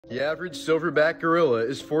The average silverback gorilla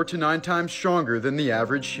is 4 to 9 times stronger than the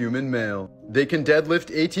average human male. They can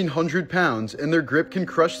deadlift 1,800 pounds, and their grip can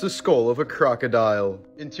crush the skull of a crocodile.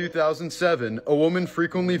 In 2007, a woman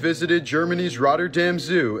frequently visited Germany's Rotterdam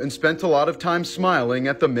Zoo and spent a lot of time smiling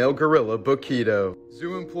at the male gorilla Bokito.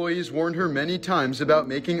 Zoo employees warned her many times about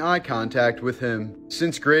making eye contact with him,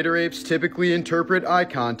 since greater apes typically interpret eye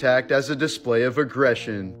contact as a display of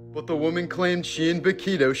aggression. But the woman claimed she and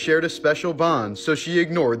Bokito shared a special bond, so she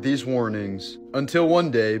ignored these warnings. Until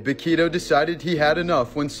one day, Bokito decided he had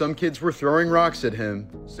enough when some kids were throwing rocks at him,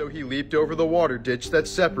 so he leaped over the water ditch that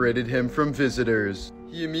separated him from visitors.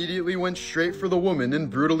 He immediately went straight for the woman and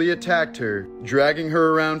brutally attacked her, dragging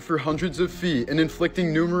her around for hundreds of feet and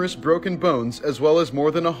inflicting numerous broken bones as well as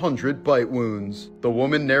more than 100 bite wounds. The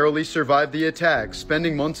woman narrowly survived the attack,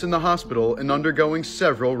 spending months in the hospital and undergoing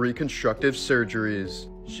several reconstructive surgeries.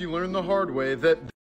 She learned the hard way that